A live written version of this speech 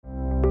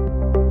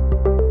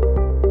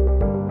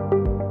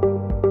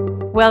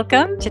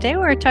Welcome. Today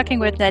we're talking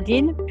with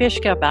Nadine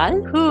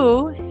Pauechiguirbal,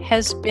 who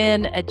has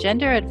been a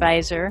gender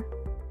advisor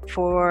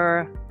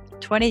for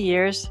 20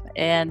 years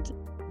and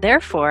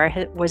therefore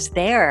was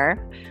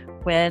there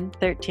when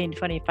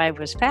 1325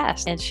 was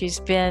passed. And she's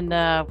been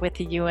with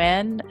the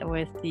UN,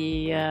 with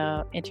the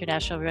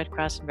International Red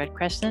Cross and Red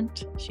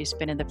Crescent. She's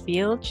been in the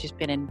field. She's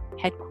been in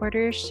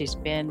headquarters. She's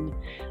been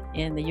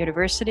in the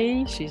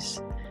university.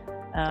 She's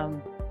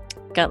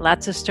got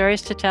lots of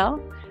stories to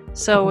tell.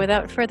 So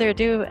without further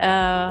ado,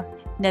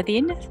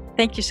 Nadine,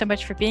 thank you so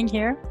much for being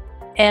here.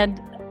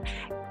 And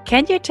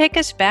can you take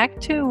us back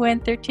to when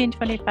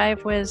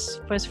 1325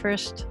 was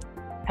first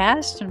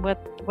passed and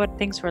what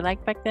things were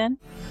like back then?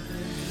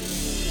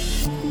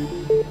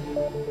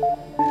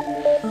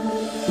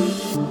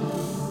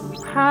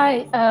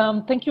 Hi,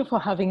 thank you for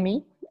having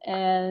me.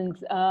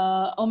 And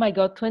oh my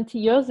God, 20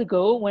 years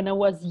ago, when I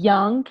was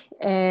young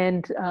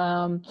and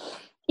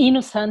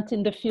innocent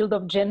in the field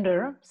of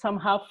gender,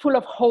 somehow full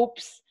of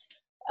hopes.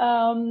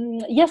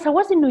 Yes, I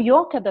was in New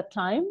York at that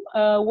time,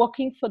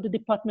 working for the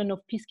Department of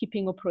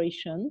Peacekeeping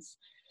Operations.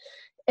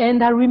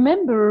 And I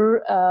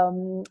remember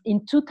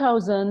in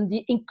 2000,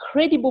 the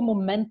incredible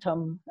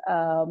momentum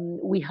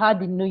we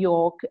had in New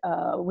York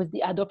with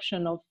the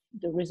adoption of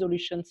the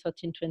resolution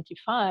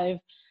 1325.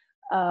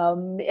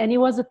 And it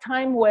was a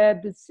time where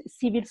the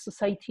civil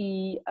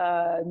society,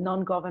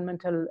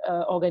 non-governmental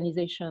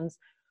organizations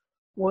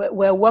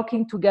were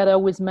working together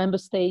with member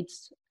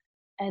states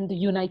and the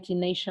United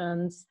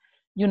Nations.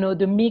 You know,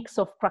 the mix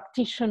of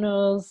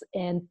practitioners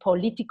and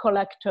political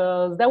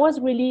actors. That was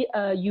really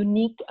a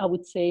unique, I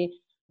would say,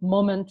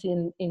 moment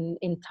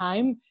in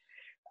time.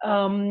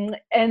 And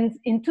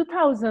in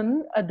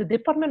 2000, at the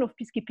Department of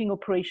Peacekeeping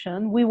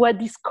Operations, we were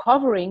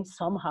discovering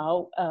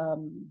somehow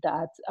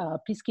that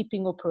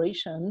peacekeeping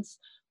operations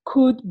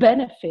could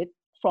benefit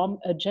from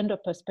a gender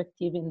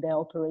perspective in their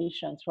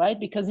operations, right?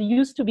 Because it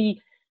used to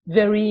be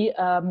very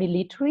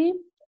military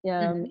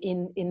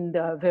in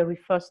the very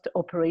first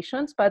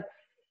operations, but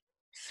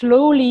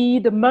slowly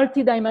the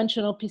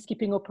multidimensional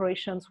peacekeeping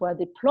operations were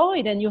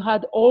deployed, and you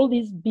had all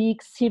these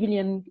big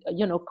civilian,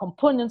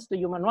 components: the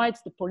human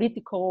rights, the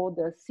political,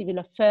 the civil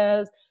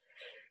affairs,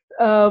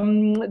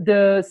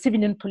 the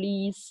civilian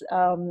police,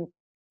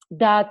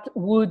 that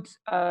would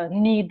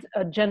need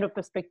a gender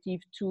perspective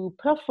to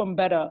perform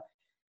better.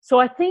 So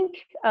I think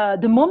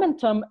the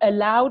momentum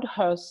allowed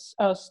us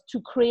to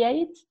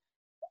create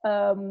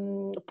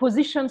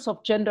positions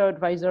of gender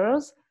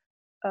advisors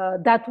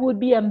that would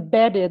be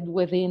embedded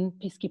within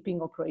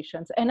peacekeeping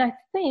operations. And I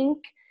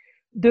think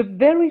the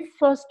very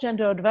first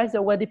gender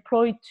advisor were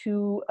deployed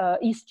to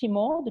East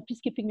Timor, the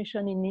peacekeeping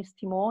mission in East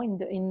Timor in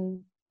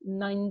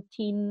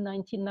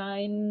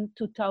 1999,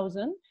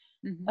 2000.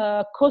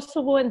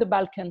 Kosovo and the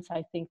Balkans,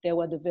 I think they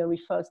were the very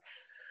first.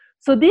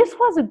 So this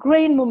was a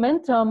great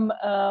momentum.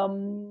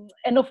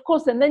 And of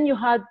course, and then you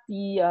had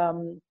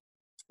the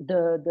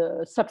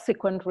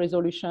subsequent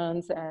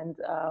resolutions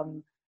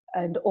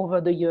and over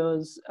the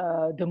years,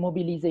 the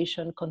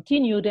mobilization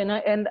continued. And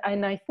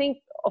I think,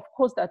 of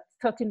course, that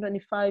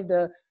 1325,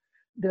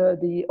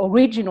 the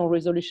original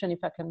resolution,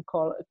 if I can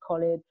call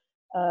it,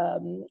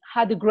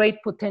 had a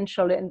great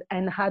potential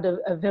and had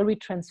a very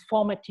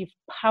transformative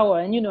power.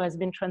 And, has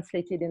been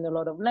translated in a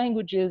lot of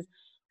languages.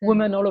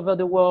 Women all over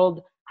the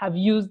world have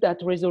used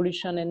that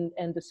resolution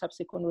and the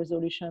subsequent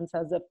resolutions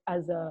as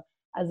a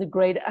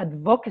great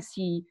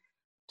advocacy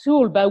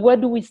tool. But where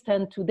do we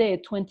stand today,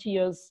 20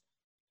 years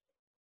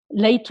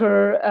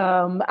later?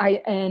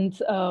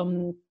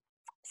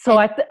 So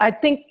I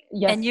think,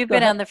 yes. And you've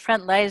been on the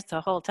front lines the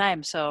whole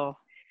time, so.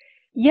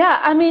 Yeah,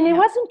 I mean, it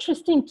was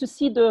interesting to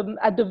see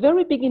at the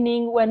very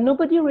beginning, when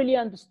nobody really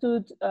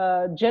understood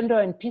gender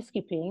and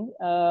peacekeeping,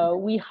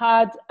 we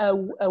had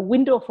a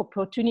window of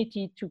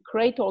opportunity to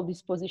create all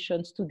these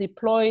positions, to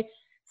deploy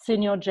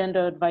senior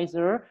gender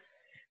advisor,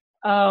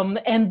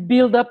 and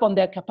build up on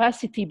their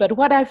capacity. But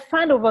what I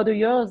found over the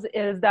years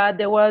is that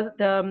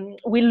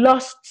we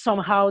lost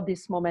somehow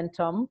this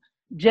momentum.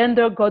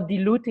 Gender got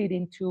diluted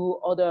into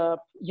other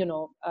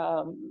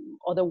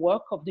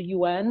work of the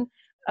UN.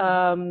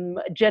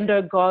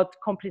 Gender got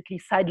completely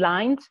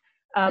sidelined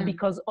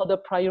because other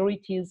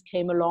priorities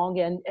came along,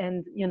 and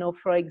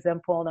for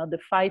example, the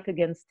fight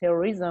against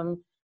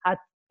terrorism had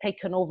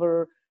taken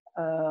over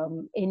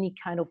any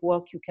kind of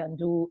work you can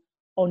do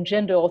on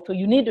gender. Also,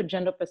 you need a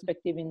gender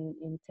perspective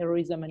in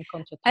terrorism and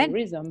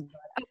counterterrorism.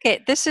 Okay,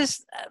 this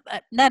is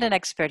not an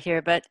expert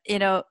here, but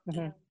I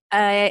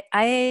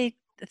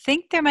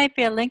think there might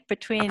be a link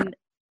between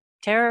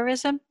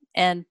terrorism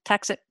and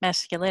toxic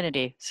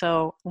masculinity.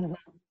 So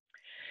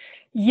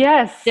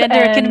yes,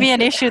 gender can be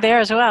an issue there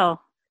as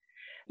well.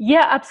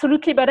 Yeah,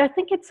 absolutely. But I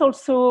think it's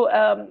also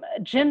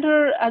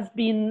gender has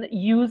been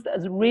used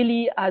as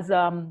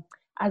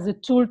a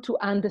tool to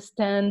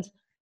understand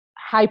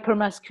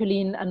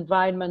hypermasculine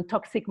environment,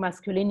 toxic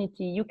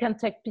masculinity. You can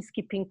take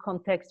peacekeeping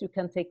context. You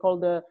can take all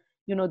the,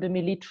 the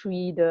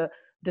military, the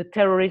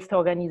terrorist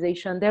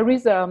organization. There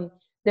is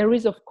there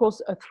is, of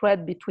course, a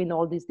thread between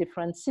all these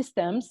different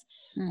systems.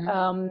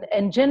 Mm-hmm.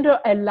 And gender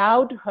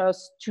allowed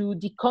us to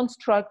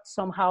deconstruct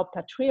somehow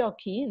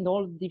patriarchy in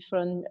all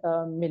different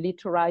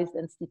militarized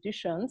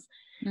institutions.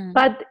 Mm-hmm.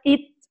 But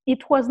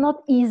it was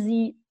not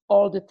easy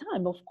all the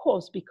time, of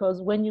course,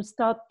 because when you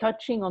start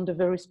touching on the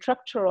very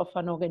structure of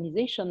an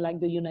organization like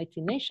the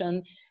United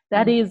Nations,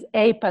 that Mm-hmm. is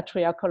a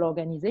patriarchal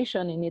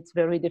organization in its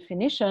very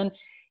definition,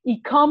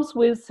 it comes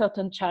with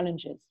certain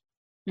challenges.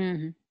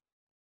 Mm-hmm.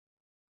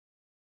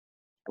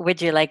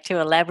 Would you like to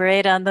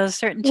elaborate on those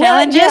certain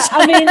Well, yeah, challenges?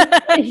 I mean,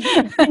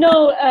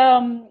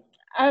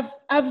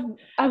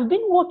 I've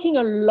been working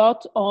a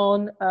lot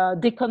on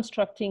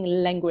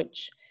deconstructing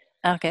language.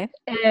 Okay.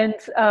 And,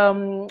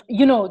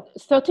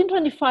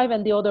 1325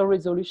 and the other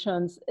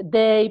resolutions,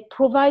 they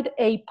provide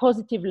a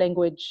positive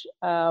language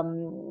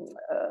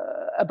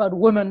about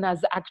women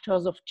as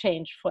actors of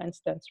change, for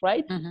instance,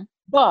 right? Mm-hmm.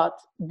 But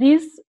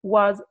this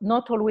was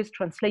not always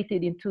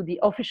translated into the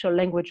official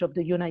language of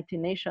the United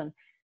Nations.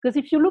 Because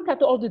if you look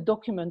at all the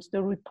documents,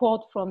 the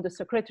report from the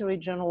Secretary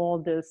General,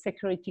 the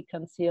Security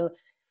Council,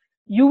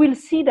 you will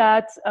see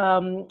that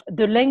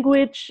the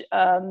language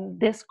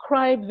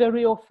describes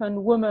very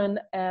often women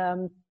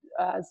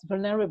as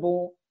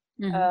vulnerable,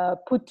 Mm-hmm.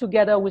 put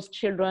together with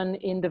children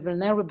in the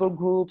vulnerable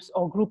groups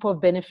or group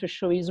of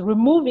beneficiaries,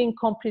 removing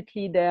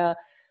completely their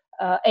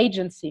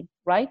agency,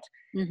 right?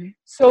 Mm-hmm.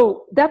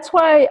 So that's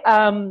why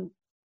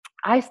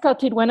I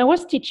started, when I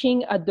was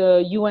teaching at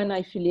the UN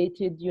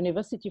affiliated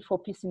University for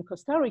Peace in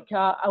Costa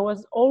Rica, I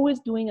was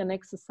always doing an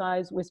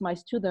exercise with my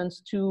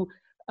students to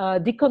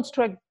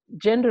deconstruct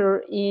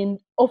gender in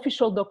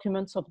official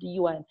documents of the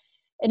UN.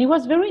 And it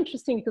was very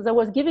interesting because I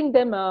was giving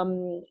them,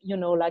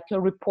 like a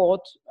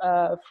report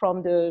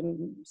from the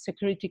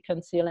Security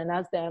Council and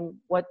asked them,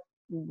 what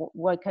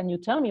can you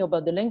tell me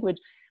about the language?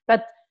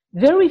 But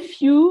very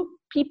few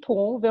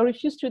people, very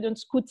few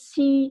students could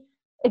see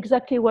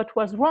exactly what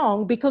was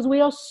wrong, because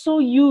we are so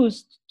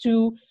used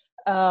to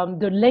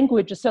the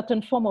language, a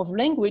certain form of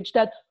language,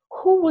 that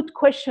who would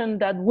question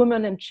that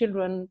women and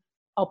children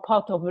are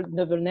part of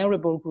the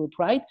vulnerable group,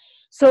 right?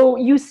 So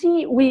you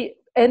see,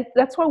 and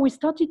that's why we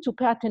started to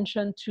pay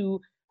attention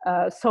to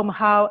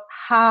somehow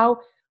how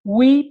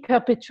we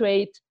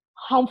perpetuate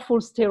harmful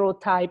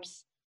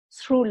stereotypes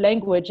through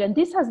language. And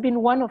this has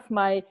been one of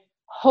my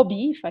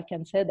hobby, if I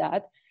can say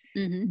that,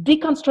 Mm-hmm.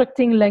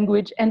 deconstructing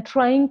language and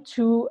trying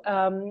to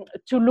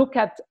look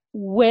at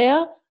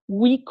where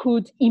we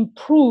could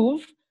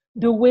improve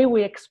the way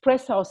we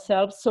express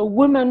ourselves, so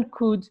women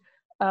could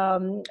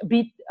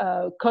be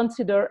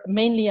considered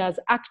mainly as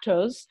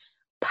actors,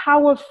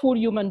 powerful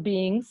human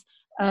beings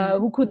Mm-hmm.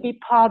 who could be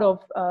part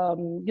of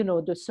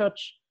the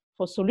search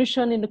for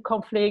solution in the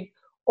conflict,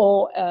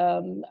 or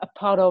a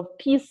part of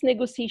peace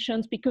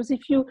negotiations. Because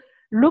if you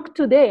look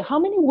today, how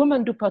many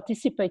women do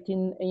participate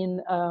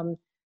in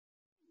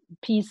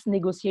peace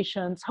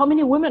negotiations? How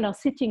many women are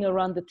sitting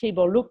around the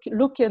table?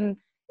 Look in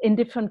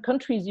different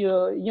countries.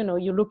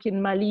 You look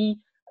in Mali,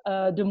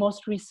 the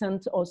most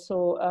recent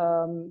also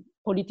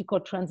political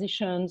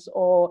transitions,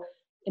 or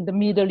in the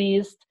Middle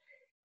East.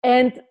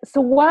 And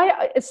so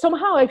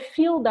somehow I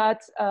feel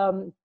that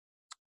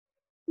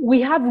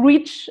we have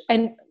reached,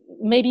 and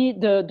maybe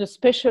the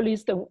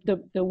specialists,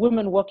 the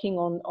women working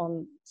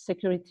on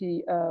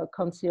Security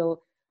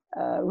Council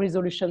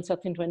resolution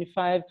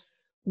 1325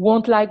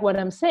 won't like what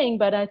I'm saying,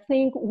 but I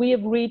think we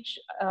have reached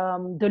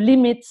the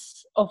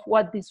limits of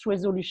what this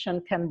resolution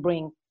can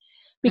bring.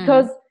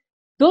 Because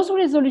those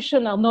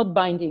resolutions are not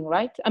binding,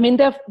 right? I mean,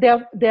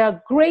 they're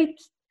great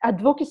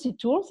advocacy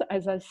tools,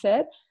 as I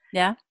said.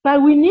 Yeah.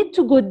 But we need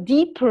to go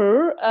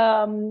deeper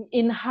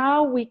in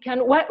how we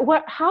can,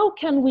 how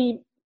can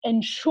we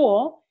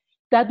ensure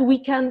that we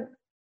can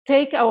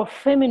take our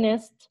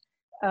feminist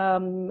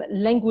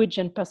language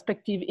and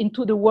perspective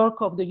into the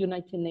work of the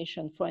United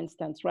Nations, for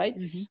instance, right?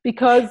 Mm-hmm.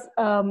 Because,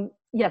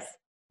 yes.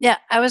 Yeah,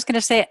 I was going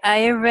to say,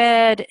 I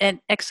read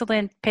an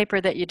excellent paper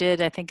that you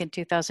did, I think in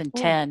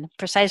 2010,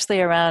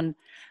 precisely around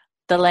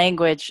the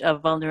language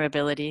of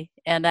vulnerability.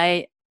 And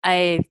I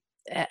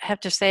have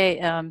to say,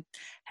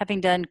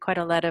 having done quite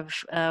a lot of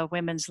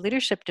women's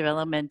leadership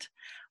development,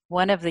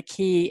 one of the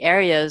key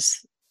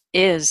areas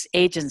is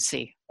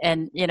agency.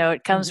 And,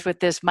 it comes with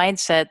this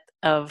mindset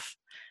of,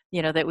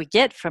 that we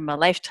get from a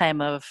lifetime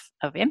of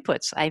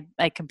inputs. I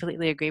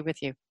completely agree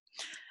with you.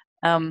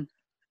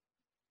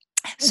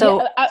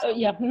 So,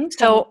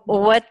 so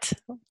what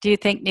do you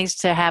think needs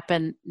to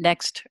happen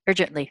next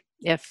urgently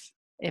if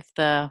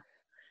the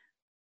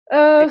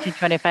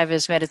 1325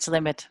 has met its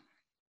limit?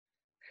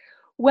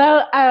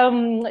 Well, I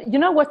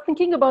was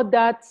thinking about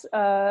that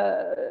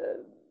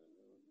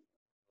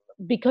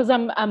because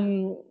I'm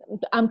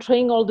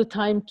trying all the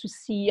time to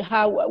see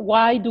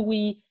why do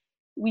we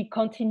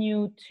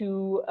continue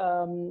to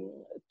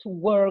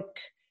work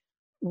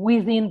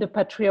within the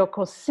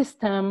patriarchal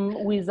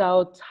system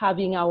without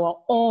having our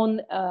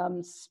own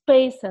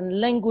space and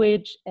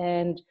language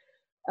and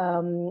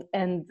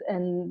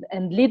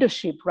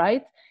leadership,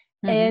 right?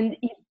 Mm-hmm. And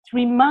it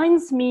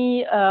reminds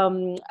me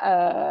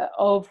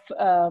of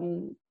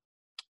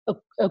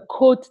a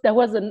quote. There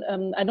was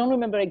I don't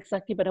remember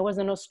exactly, but there was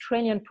an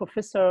Australian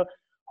professor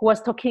who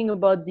was talking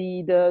about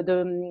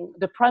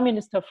the Prime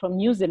Minister from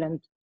New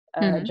Zealand,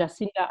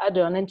 Jacinda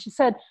Ardern, and she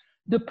said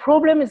the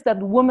problem is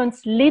that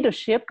women's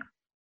leadership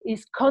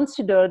is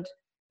considered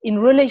in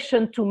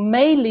relation to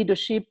male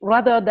leadership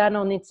rather than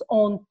on its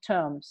own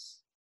terms.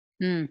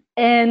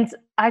 And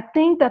I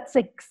think that's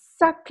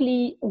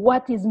exactly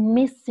what is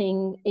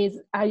missing. Is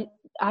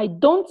I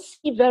don't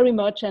see very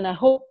much, and I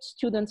hope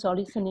students are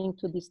listening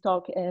to this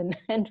talk and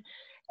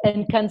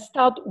can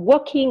start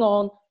working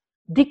on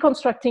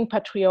deconstructing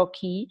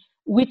patriarchy,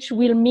 which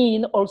will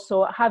mean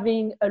also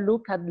having a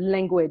look at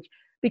language.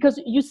 Because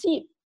you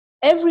see,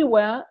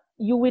 everywhere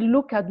you will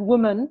look at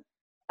women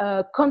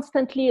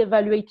constantly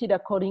evaluated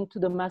according to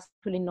the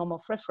masculine norm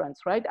of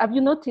reference, right? Have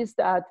you noticed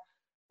that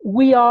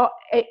we are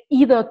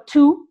either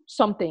too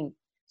something,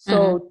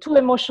 so too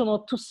emotional,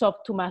 too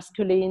soft, too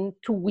masculine,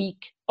 too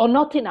weak, or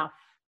not enough,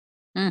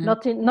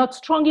 not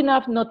strong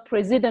enough, not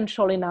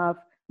presidential enough,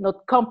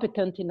 not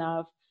competent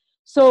enough.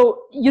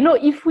 So, you know,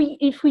 if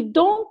we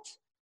don't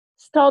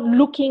start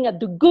looking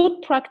at the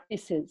good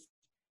practices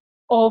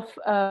of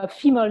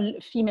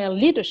female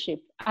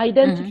leadership,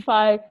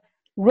 identify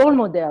role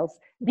models,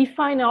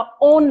 define our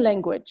own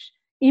language,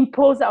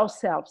 impose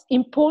ourselves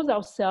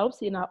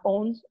in our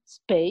own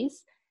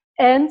space,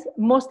 and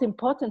most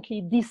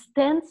importantly,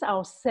 distance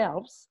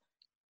ourselves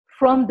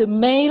from the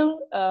male,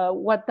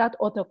 what that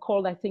author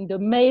called, I think, the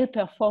male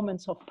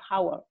performance of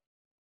power.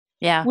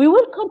 Yeah. We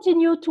will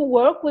continue to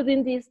work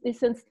within this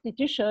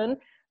institution,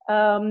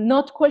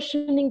 not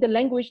questioning the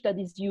language that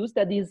is used,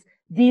 that is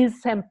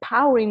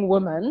disempowering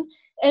women.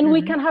 And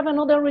we can have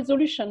another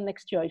resolution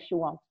next year if you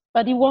want,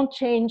 but it won't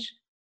change,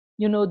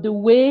 you know, the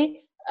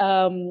way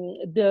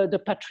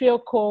the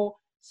patriarchal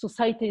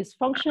society is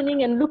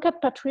functioning. And look at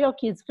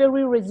patriarchy; it's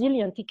very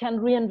resilient. It can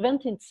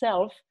reinvent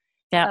itself,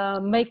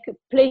 make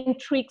playing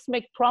tricks,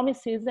 make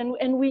promises,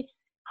 and we.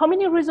 How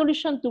many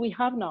resolutions do we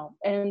have now?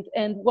 And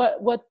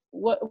what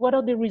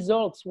are the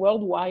results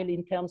worldwide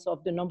in terms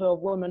of the number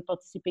of women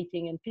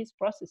participating in peace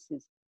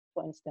processes,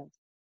 for instance?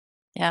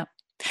 Yeah,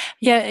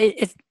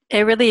 it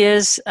really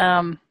is.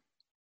 You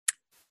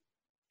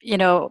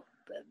know,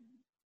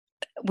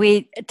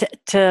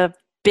 to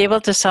be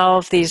able to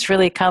solve these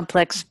really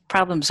complex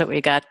problems that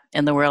we got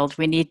in the world,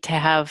 we need to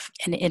have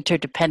an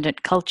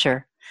interdependent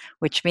culture,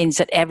 which means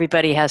that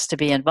everybody has to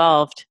be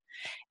involved.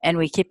 And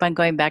we keep on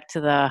going back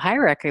to the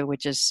hierarchy,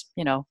 which is,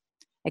 you know,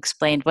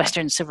 explained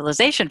Western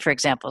civilization, for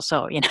example.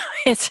 So, you know,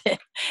 it's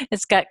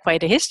got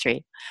quite a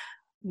history.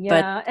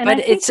 Yeah, but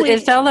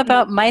it's all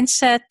about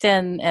mindset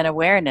and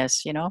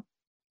awareness, you know.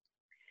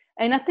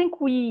 And I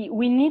think we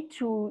need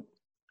to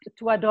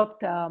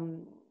adopt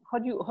how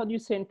do you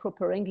say in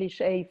proper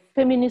English, a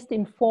feminist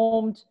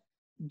informed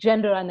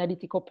gender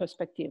analytical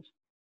perspective,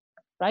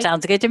 right?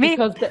 Sounds good to me.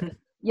 Because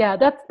yeah,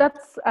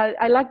 that's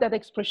I like that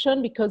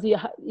expression because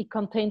it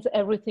contains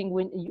everything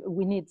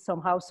we need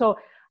somehow. So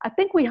I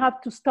think we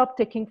have to stop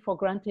taking for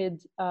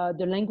granted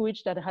the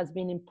language that has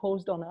been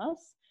imposed on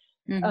us.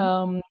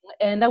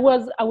 And I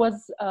was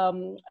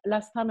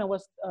last time I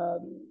was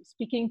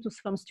speaking to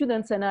some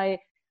students, and I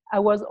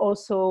was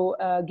also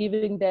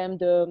giving them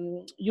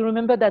you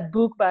remember that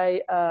book by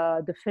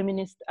the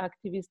feminist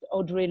activist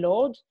Audre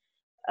Lorde,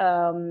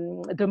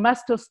 The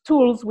Master's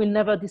Tools Will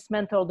Never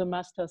Dismantle the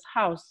Master's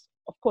House,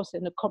 of course,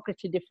 in a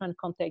completely different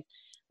context.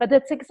 But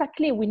that's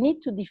exactly, we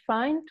need to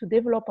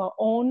develop our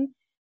own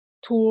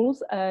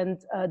tools and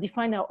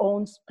define our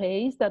own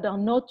space that are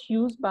not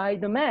used by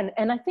the men.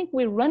 And I think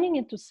we're running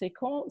into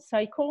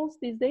cycles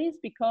these days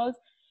because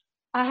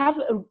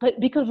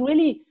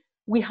really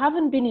we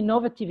haven't been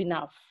innovative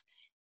enough.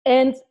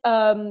 And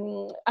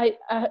I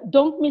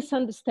don't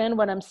misunderstand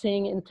what I'm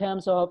saying in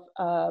terms of,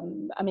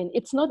 I mean,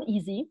 it's not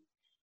easy.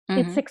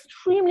 It's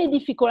extremely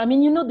difficult. I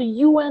mean, you know, the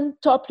UN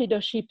top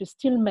leadership is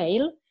still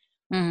male.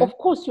 Of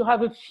course, you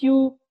have a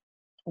few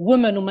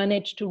women who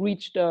manage to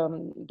reach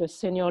the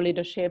senior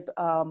leadership.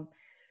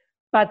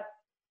 But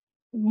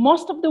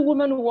most of the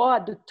women who are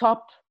at the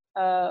top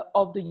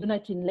of the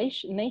United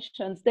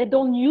Nations, they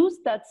don't use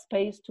that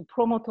space to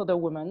promote other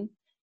women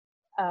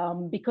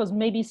because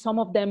maybe some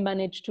of them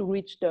manage to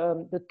reach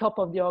the top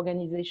of the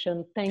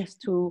organization thanks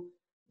to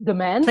the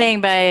men.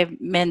 Playing by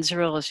men's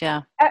rules,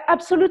 yeah.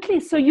 Absolutely.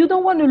 So you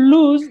don't want to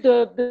lose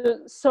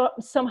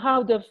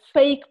somehow the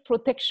fake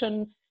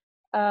protection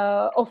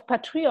of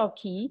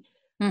patriarchy.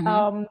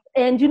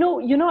 And you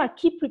know, I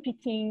keep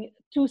repeating,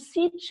 to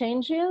see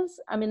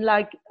changes. I mean,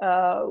 like,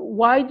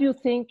 why do you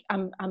think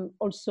I'm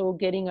also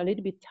getting a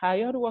little bit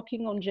tired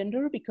working on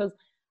gender? Because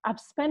I've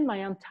spent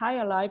my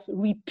entire life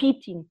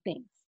repeating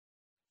things.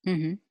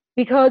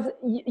 Because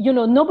you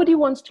know, nobody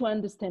wants to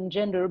understand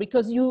gender,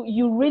 because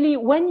you really,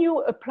 when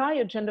you apply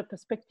a gender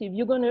perspective,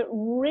 you're going to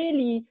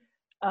really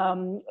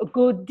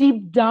go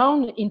deep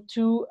down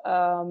into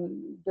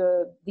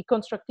the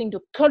deconstructing the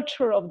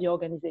culture of the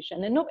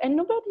organization, and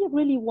nobody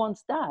really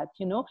wants that.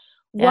 You know,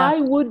 why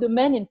would the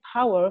men in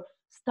power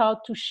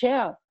start to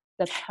share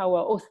that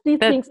power or see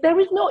things? There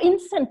is no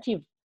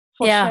incentive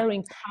for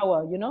sharing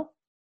power. You know.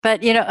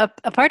 But,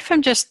 apart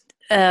from just,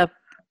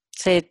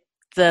 say,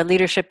 the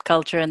leadership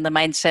culture and the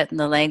mindset and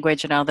the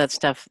language and all that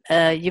stuff,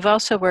 you've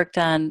also worked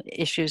on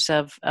issues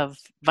of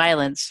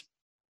violence,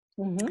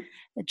 Mm-hmm.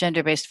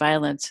 gender-based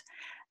violence.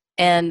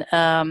 And,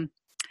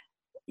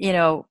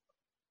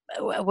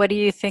 what do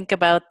you think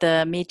about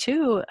the Me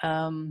Too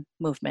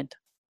movement?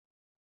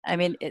 I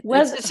mean, it's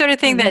Well, the sort of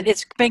thing that mhm.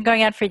 it's been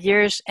going on for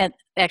years, and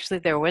actually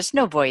there was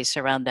no voice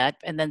around that,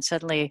 and then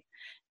suddenly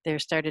there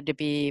started to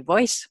be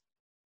voice.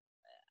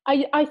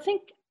 I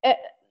think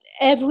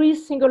every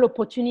single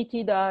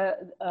opportunity that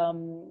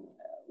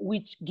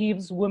which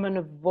gives women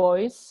a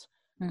voice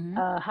Mm-hmm.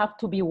 have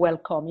to be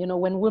welcome.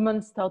 When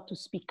women start to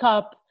speak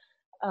up,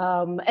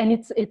 and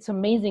it's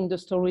amazing the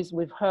stories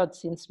we've heard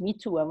since Me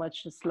Too. How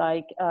much it's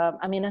like,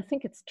 I mean, I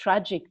think it's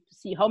tragic to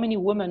see how many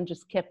women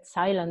just kept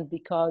silent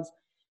because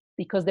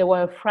they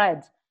were afraid.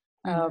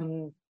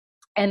 Mm-hmm.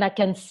 And I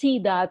can see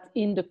that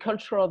in the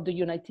culture of the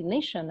United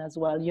Nations as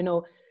well.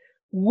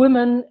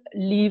 Women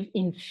live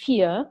in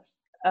fear,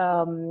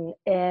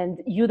 and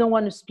you don't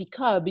want to speak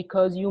up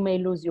because you may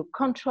lose your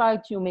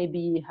contract, you may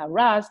be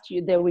harassed,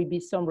 there will be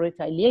some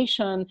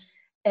retaliation.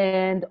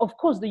 And of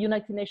course, the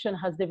United Nations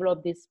has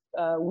developed this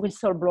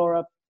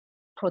whistleblower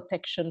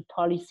protection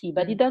policy,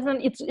 but it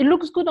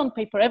looks good on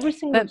paper.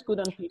 Everything But looks good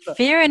on paper.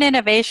 fear and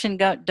innovation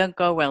don't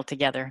go well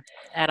together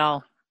at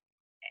all.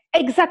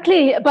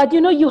 Exactly, but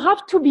you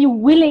have to be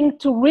willing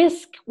to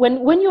risk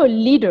when you're a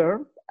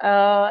leader.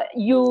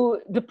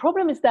 The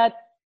problem is that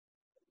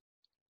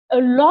a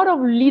lot of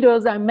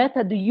leaders I met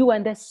at the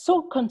UN, they're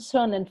so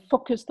concerned and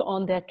focused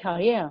on their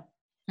career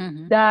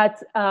Mm-hmm.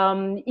 that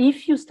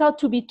if you start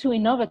to be too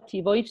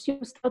innovative, or if you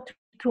start to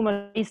be too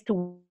much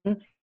to win,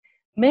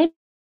 maybe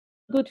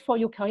good for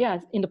your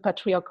career in the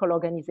patriarchal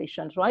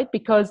organizations, right?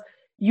 Because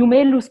you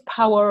may lose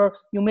power,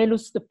 you may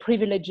lose the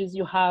privileges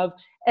you have,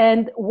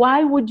 and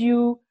why would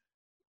you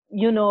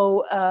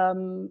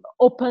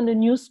open a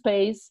new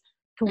space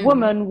to Mm-hmm.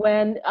 women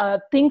when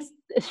things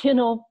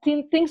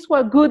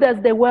were good as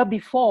they were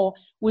before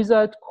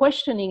without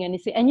questioning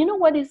anything. And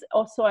what is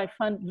also I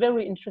find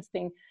very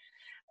interesting,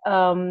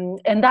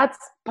 and that's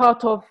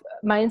part of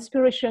my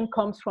inspiration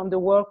comes from the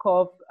work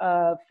of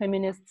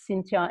feminist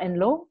Cynthia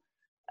Enloe,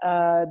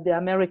 the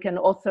American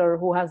author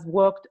who has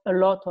worked a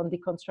lot on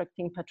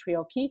deconstructing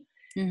patriarchy.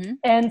 Mm-hmm.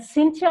 And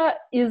Cynthia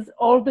is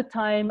all the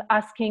time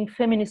asking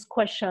feminist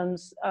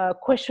questions,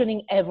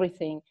 questioning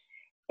everything.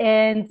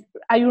 And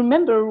I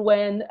remember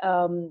when,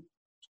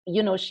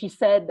 she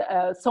said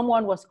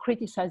someone was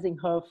criticizing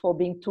her for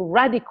being too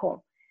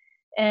radical.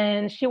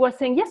 And she was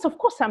saying, yes, of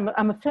course, I'm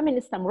a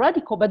feminist, I'm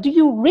radical, but do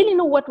you really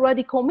know what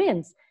radical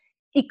means?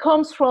 It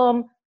comes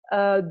from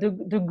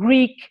the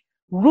Greek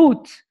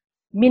root,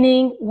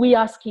 meaning we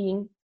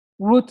asking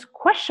root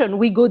question.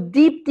 We go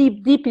deep,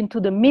 deep, deep into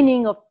the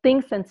meaning of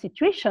things and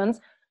situations.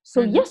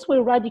 So Mm-hmm. yes,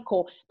 we're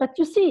radical. But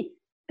you see,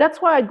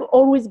 that's why I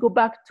always go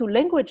back to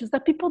language, is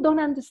that people don't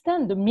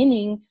understand the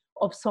meaning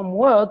of some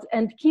words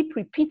and keep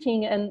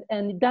repeating, and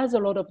it does a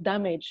lot of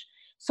damage.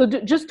 So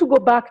just to go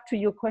back to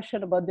your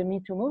question about the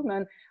Me Too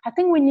movement, I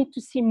think we need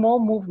to see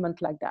more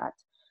movement like that.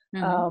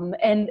 Mm-hmm.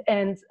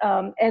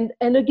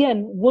 And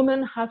again,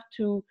 women have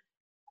to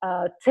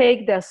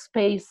take their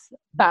space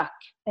back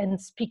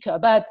and speak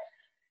up. But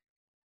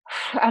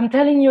I'm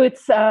telling you,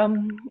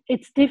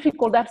 it's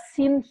difficult. I've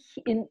seen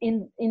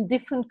in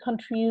different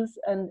countries,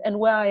 and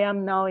where I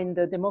am now in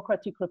the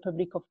Democratic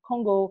Republic of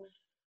Congo,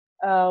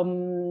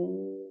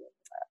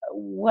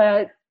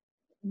 where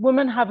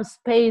women have a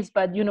space,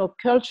 but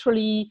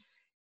culturally,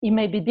 it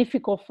may be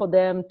difficult for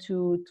them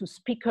to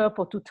speak up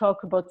or to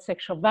talk about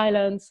sexual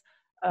violence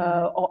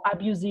or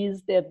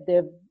abuses they've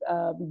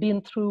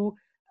been through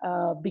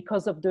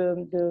because of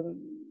the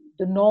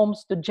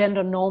norms, the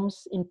gender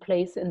norms in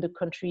place in the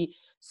country.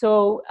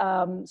 So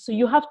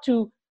you have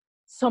to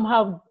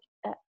somehow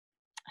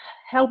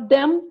help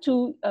them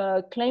to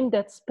claim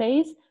that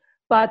space,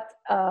 but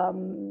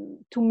to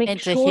make And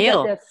to sure that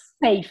heal. they're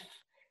safe.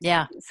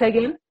 Yeah. Say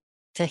again?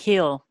 To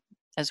heal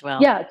as well.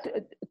 Yeah,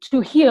 to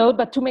heal,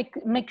 but to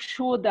make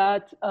sure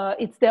that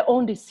it's their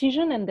own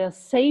decision and they're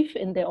safe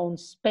in their own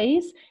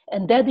space,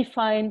 and they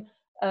define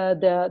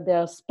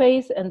their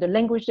space and the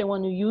language they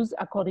want to use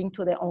according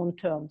to their own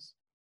terms.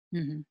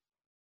 Mm-hmm.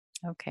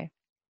 Okay.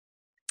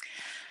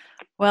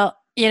 Well,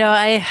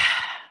 I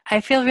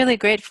feel really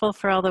grateful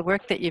for all the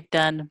work that you've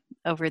done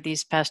over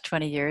these past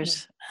 20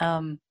 years.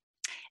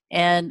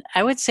 And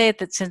I would say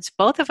that since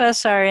both of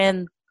us are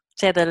in,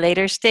 say, the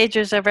later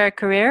stages of our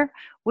career,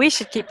 we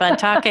should keep on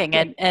talking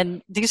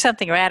and do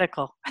something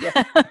radical.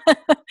 Yes,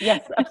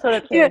 yes,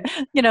 absolutely.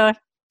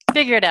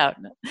 Figure it out.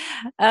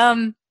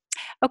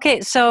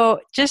 Okay, so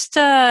just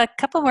a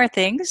couple more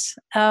things.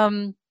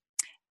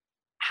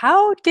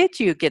 How did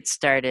you get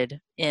started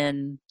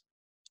in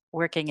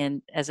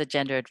working as a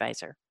gender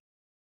advisor?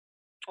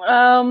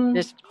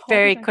 Just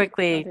very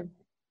quickly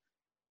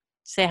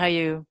say how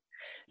you...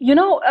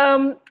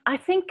 I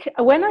think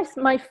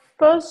my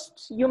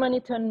first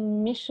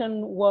humanitarian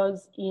mission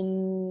was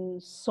in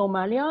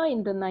Somalia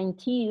in the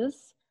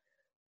 90s.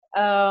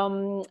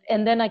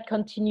 And then I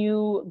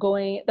continue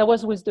going. That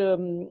was with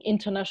the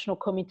International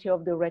Committee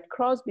of the Red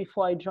Cross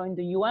before I joined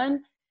the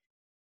UN.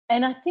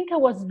 And I think I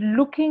was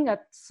looking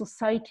at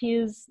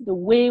societies, the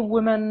way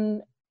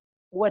women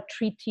were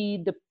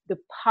treated, the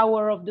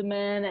power of the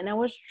men, and I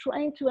was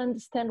trying to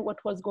understand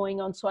what was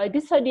going on. So I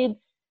decided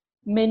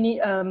many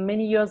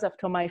years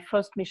after my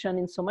first mission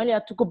in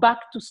Somalia to go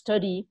back to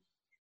study.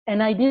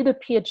 And I did a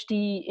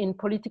PhD in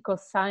political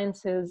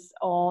sciences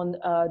on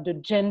the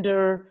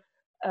gender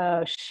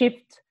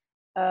shift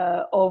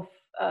of,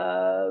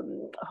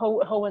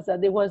 how was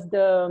that? There was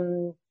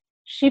the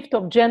shift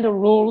of gender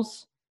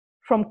roles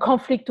from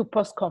conflict to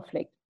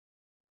post-conflict.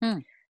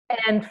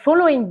 And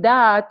following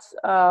that,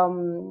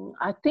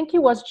 I think it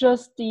was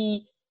just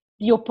the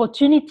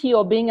opportunity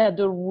of being at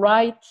the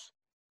right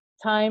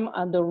time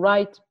and the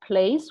right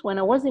place. When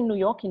I was in New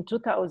York in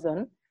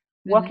 2000,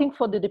 working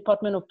for the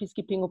Department of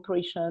Peacekeeping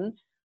Operation,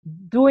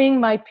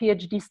 doing my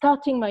PhD,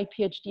 starting my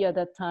PhD at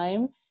that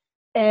time,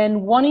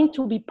 and wanting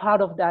to be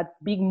part of that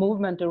big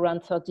movement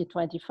around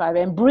 3025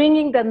 and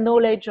bringing that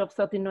knowledge of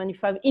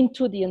 3025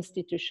 into the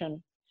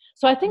institution.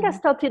 So I think I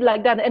started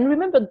like that. And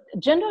remember,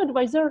 gender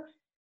advisor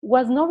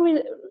was not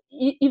really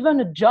even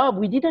a job.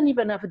 We didn't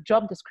even have a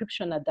job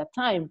description at that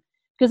time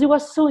because it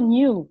was so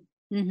new.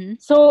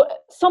 So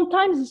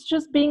sometimes it's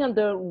just being on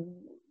the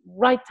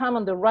right time,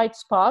 on the right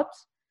spot,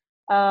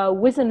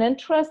 with an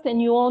interest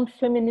and your own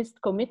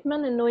feminist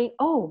commitment and knowing,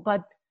 oh,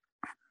 but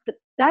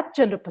that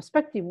gender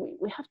perspective,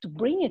 we have to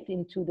bring it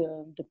into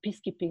the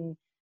peacekeeping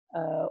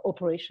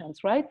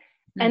operations, right?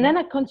 And then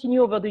I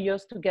continue over the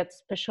years to get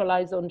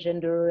specialized on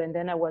gender. And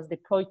then I was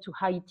deployed to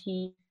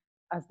Haiti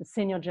as the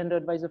senior gender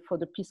advisor for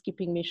the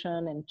peacekeeping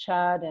mission and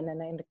Chad, and then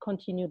I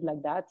continued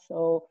like that.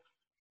 So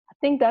I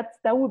think that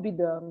would be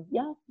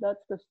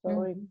that's the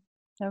story.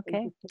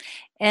 Okay.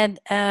 And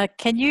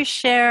can you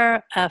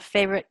share a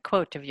favorite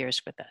quote of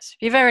yours with us?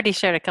 You've already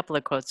shared a couple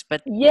of quotes,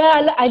 but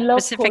yeah, I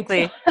love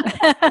specifically.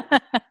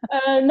 Quotes.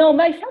 No,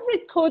 my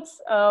favorite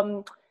quotes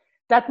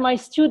that my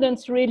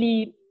students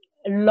really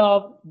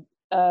love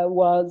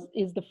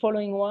is the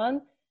following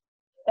one.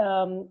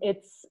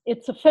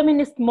 It's a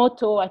feminist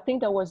motto. I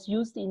think that was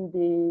used in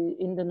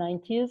the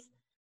 90s.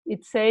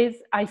 It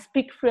says, "I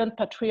speak fluent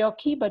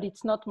patriarchy, but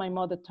it's not my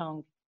mother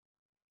tongue."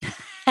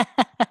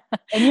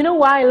 And you know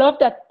why I love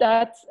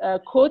that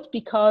quote?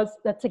 Because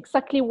that's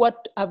exactly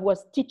what I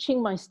was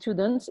teaching my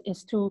students,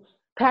 is to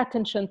pay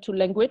attention to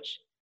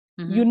language.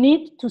 You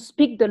need to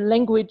speak the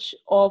language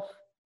of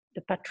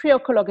the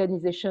patriarchal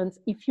organizations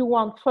if you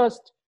want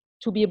first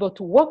to be able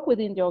to work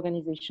within the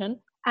organization,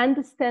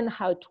 understand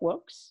how it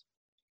works,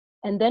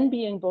 and then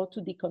be able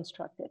to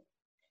deconstruct it.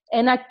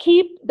 And I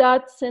keep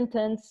that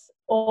sentence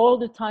all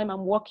the time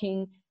I'm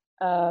working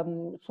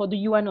for the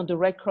UN or the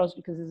Red Cross,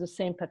 because it's the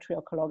same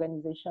patriarchal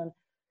organization.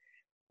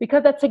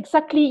 Because that's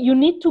exactly, you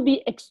need to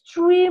be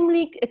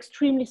extremely,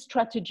 extremely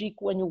strategic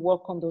when you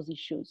work on those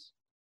issues.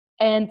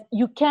 And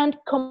you can't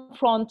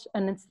confront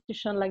an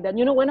institution like that.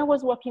 You know, when I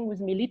was working with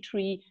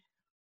military,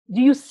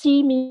 do you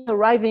see me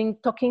arriving,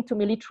 talking to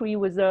military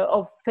with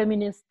of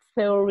feminist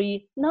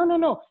theory?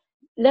 No.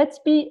 Let's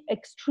be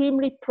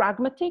extremely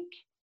pragmatic,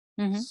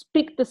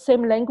 speak the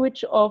same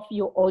language of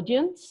your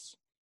audience,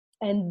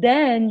 and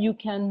then you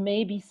can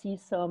maybe see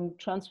some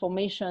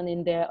transformation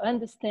in their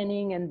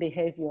understanding and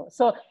behavior.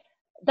 So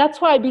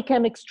that's why I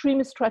became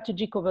extremely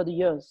strategic over the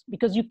years,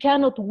 because you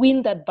cannot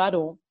win that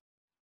battle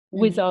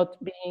without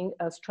being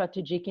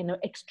strategic in an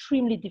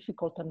extremely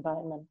difficult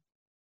environment.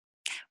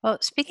 Well,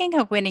 speaking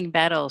of winning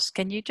battles,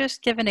 can you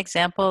just give an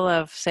example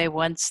of, say,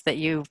 once that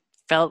you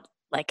felt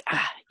like,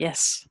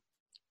 yes?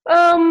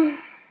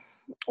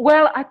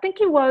 Well, I think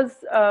it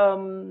was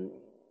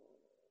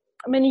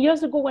many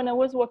years ago when I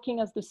was working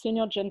as the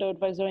senior gender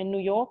advisor in New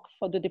York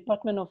for the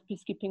Department of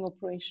Peacekeeping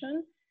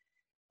Operation.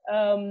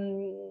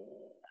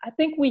 I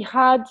think we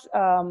had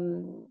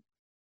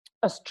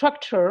a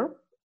structure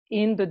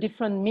in the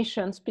different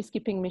missions,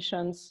 peacekeeping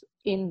missions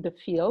in the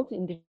field,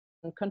 in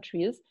different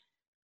countries,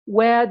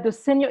 where the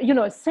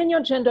a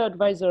senior gender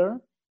advisor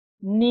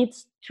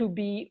needs to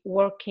be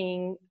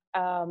working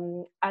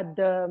at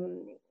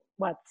the,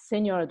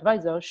 senior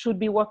advisor should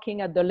be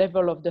working at the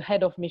level of the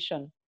head of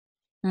mission.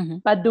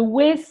 But the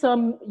way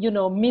some,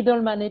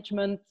 middle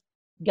management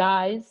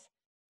guys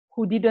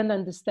who didn't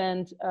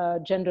understand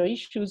gender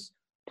issues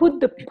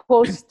put the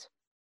post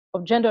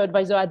of gender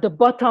advisor at the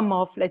bottom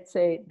of, let's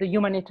say, the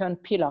humanitarian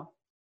pillar.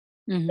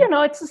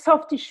 It's a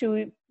soft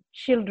issue.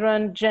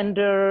 Children,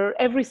 gender,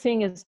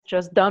 everything is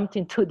just dumped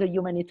into the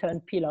humanitarian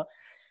pillar.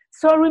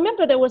 So I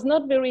remember I was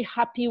not very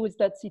happy with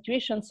that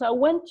situation. So I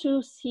went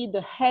to see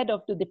the head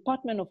of the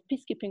Department of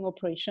Peacekeeping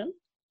Operation.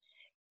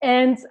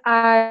 And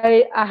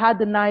I had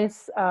a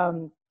nice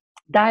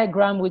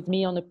diagram with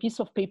me on a piece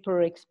of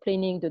paper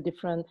explaining the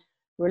different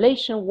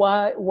relation,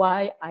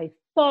 why I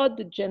thought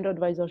the gender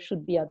advisor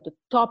should be at the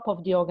top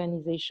of the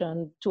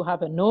organization to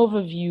have an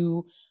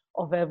overview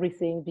of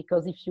everything.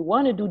 Because if you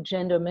want to do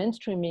gender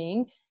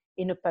mainstreaming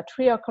in a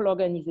patriarchal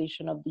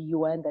organization of the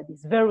UN that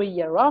is very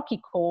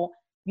hierarchical,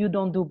 you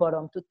don't do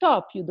bottom to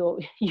top, you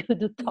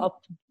do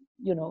top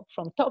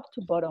from top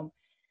to bottom.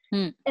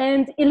 Mm.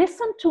 And he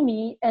listened to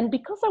me. And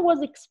because I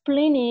was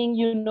explaining,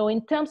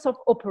 in terms of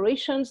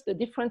operations, the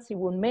difference it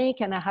would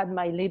make, and I had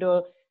my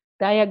little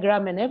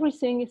diagram and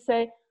everything, he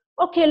said,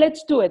 okay,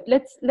 let's do it.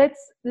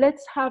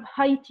 Let's have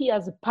Haiti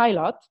as a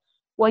pilot,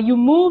 where you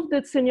move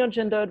the senior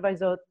gender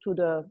advisor to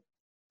the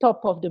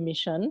top of the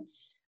mission.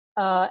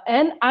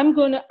 And I'm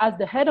going to, as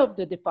the head of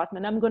the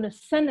department, I'm going to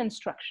send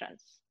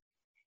instructions.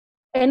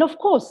 And of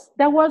course,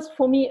 that was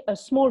for me a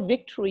small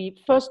victory,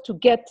 first to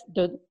get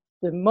the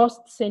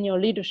most senior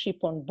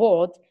leadership on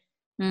board,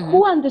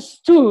 who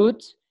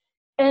understood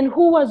and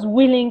who was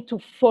willing to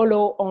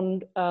follow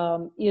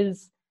on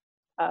his,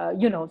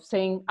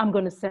 saying, I'm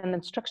going to send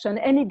instruction.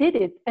 And he did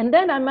it. And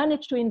then I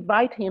managed to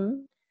invite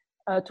him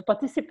to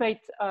participate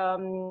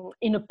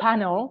in a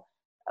panel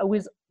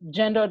with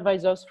gender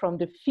advisors from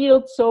the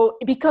field. So,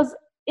 because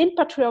in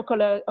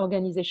patriarchal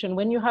organization,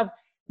 when you have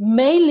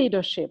male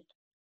leadership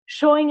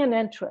showing an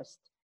interest,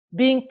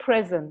 being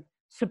present,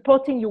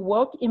 supporting your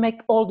work, it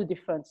makes all the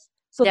difference.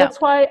 So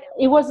that's why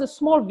it was a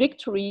small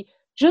victory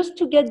just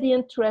to get the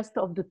interest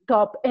of the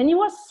top. And it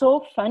was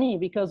so funny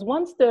because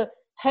once the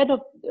head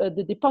of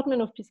the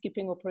Department of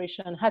Peacekeeping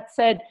Operation had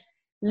said,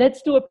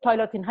 let's do a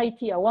pilot in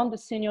Haiti, I want the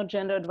senior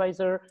gender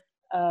advisor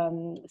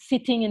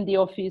sitting in the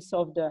office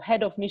of the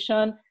head of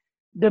mission,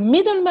 the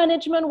middle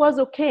management was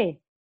okay.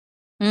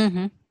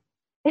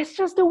 It's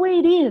just the way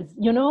it is,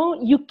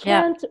 you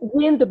can't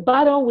win the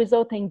battle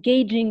without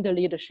engaging the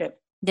leadership.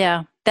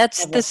 Yeah,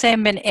 that's the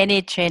same in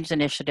any change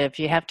initiative.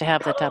 You have to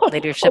have the top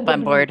leadership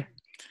on board.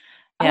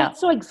 Yeah. It's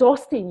so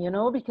exhausting,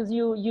 because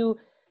you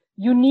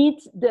need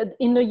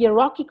in a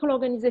hierarchical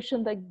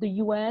organization like the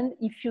UN,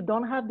 if you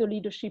don't have the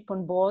leadership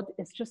on board,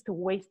 it's just a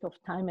waste of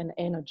time and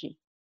energy.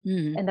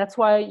 And that's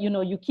why,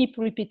 you keep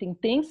repeating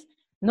things.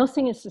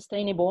 Nothing is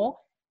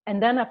sustainable.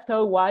 And then after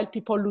a while,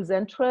 people lose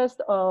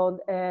interest.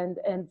 And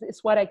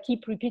it's what I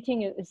keep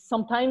repeating is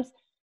sometimes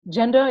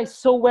gender is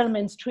so well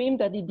mainstream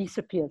that it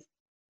disappears.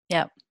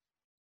 Yeah.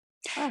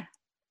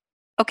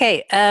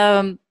 Okay.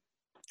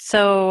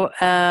 So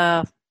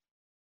I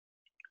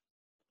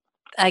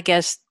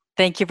guess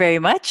thank you very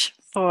much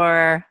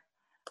for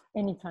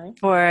anytime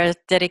for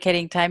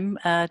dedicating time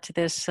to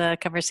this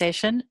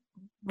conversation.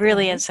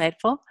 Really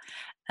insightful.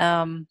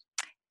 And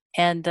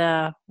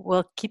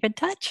we'll keep in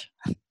touch.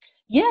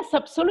 Yes,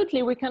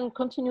 absolutely. We can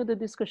continue the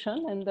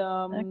discussion, and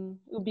it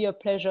will be a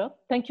pleasure.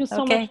 Thank you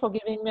so much for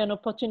giving me an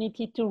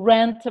opportunity to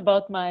rant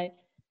about my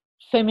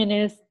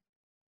feminist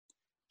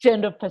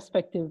gender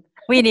perspective.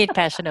 We need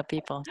passionate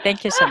people.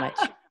 Thank you so much.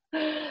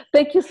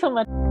 Thank you so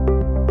much.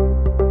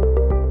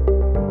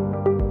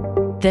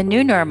 The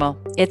new normal,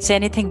 it's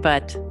anything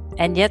but,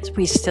 and yet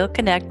we still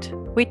connect,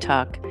 we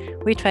talk,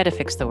 we try to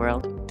fix the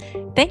world.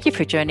 Thank you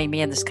for joining me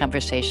in this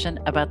conversation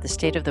about the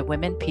state of the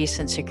Women, Peace,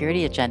 and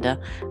Security agenda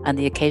on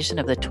the occasion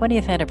of the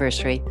 20th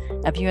anniversary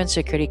of UN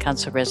Security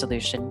Council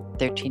Resolution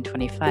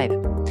 1325.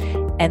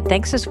 And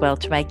thanks as well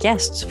to my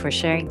guests for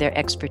sharing their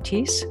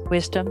expertise,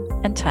 wisdom,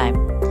 and time.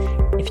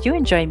 If you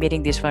enjoy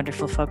meeting these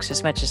wonderful folks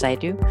as much as I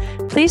do,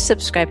 please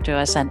subscribe to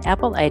us on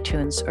Apple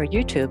iTunes or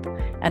YouTube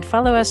and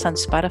follow us on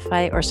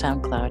Spotify or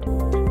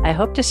SoundCloud. I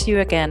hope to see you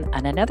again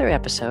on another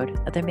episode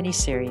of the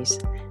mini-series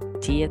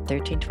Tea at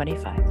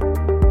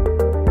 1325.